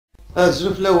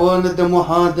زوج الأول ندى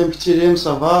موحان دم كتيريم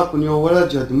صافا كون يولا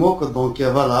جهد موك دونك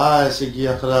فوالا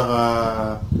سيكي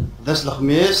أخرى داس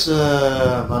الخميس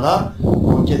فوالا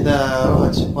دونك إذا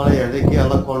روحت سيباري عليكي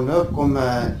على كورنوف كوم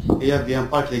هي بيان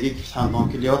بارك ليكي كيفتحان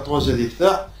دونك اللي هو تروزي دي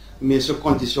يفتح مي سو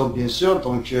كونديسيون بيان سور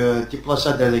دونك تي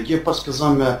بلاصا ديال ليكي باسكو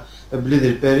زعما بلاد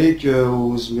الباريك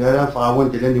وزميران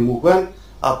فعاون ديال موكان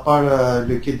أبار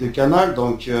لو كي دو كانال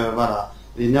دونك فوالا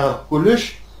اللي نعرف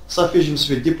كلش صافي جو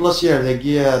مسوي ديبلاسي على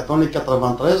دون لي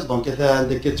 93 دونك هذا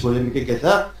عندك كتولي ملي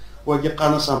كثار وكي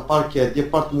قناص ان بارك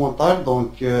ديبارتمونتال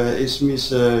دونك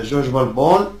اسميس جورج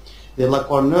فالبون دي لا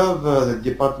كورنوف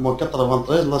ديبارتمون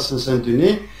 93 لا سان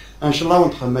دوني ان شاء الله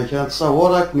ندخل مكان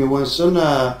تصور راكني وانسون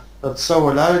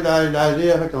تصور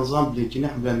العالي هذاك نظام بلي كي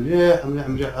نحمل مليح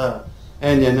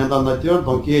اني انا لا ناتور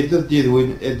دونك هي ددي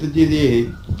وين ددي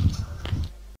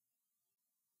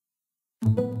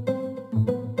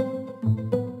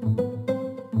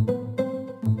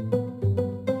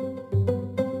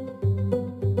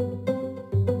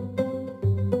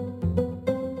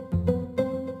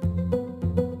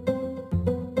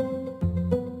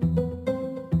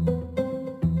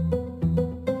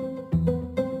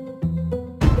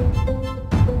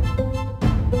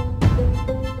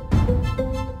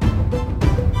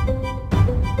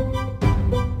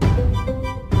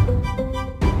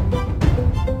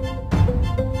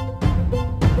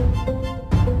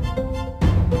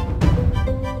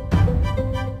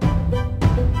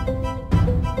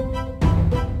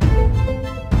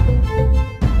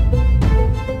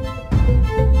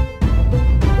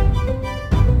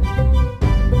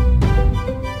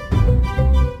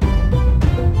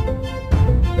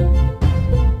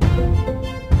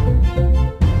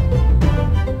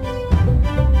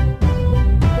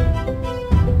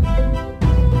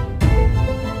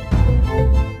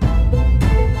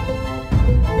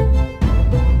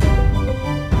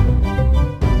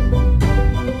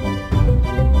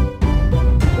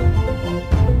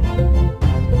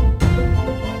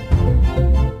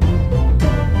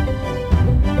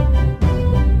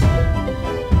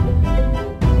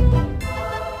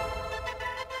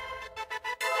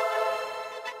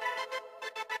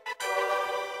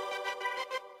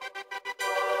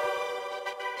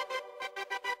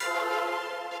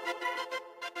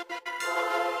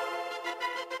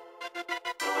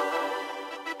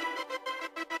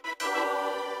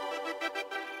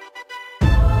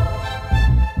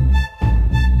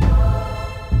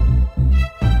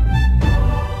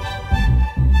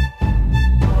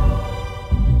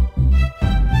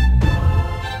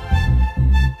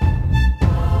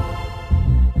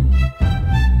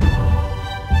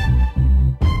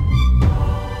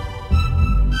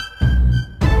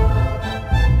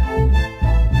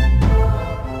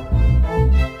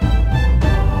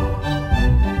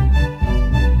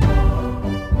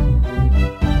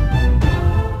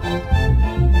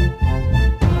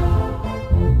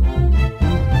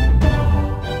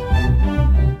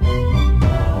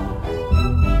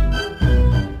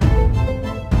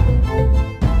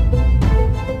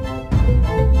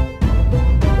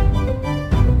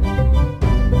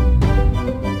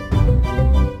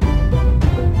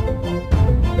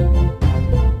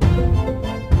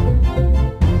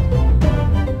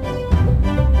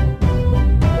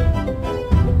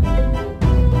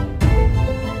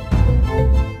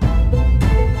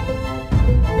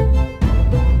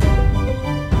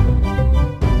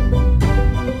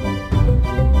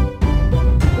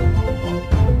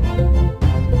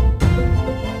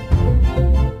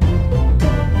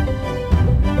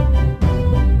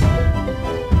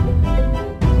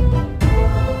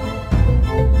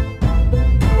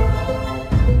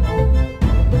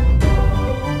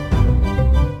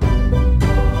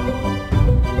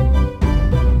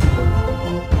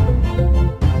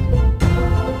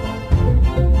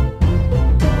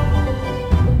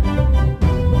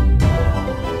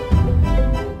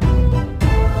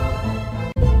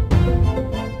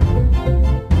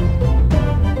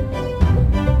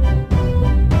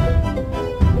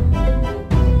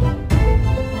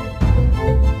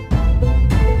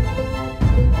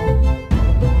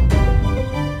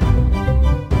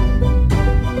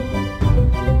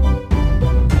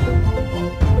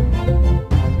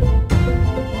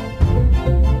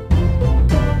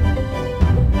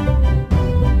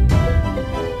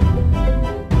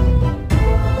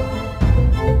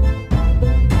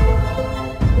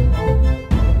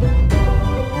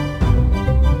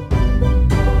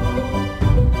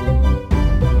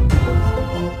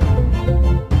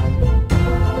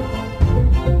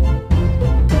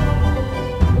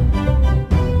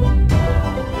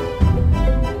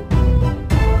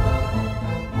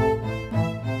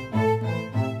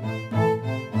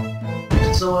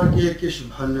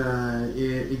كيشبحن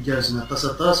يجازنا طاس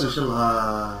ان شاء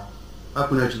الله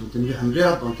اكون عجبت مليح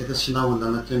مليح. دونك تسشنا ولا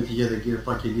انا تلمتي هذاك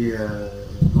الباكي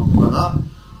دونك فوالا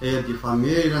et des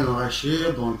familles, là, nous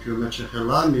rachons, donc, mettre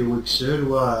là, mais où excel,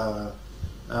 ou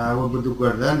beaucoup de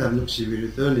gardens, la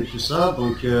noxibilité, et tout ça,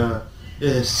 donc,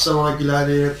 ça va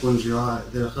gueuler, conjurer,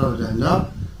 des choses là,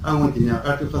 à un moment donné,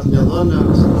 à tout faire,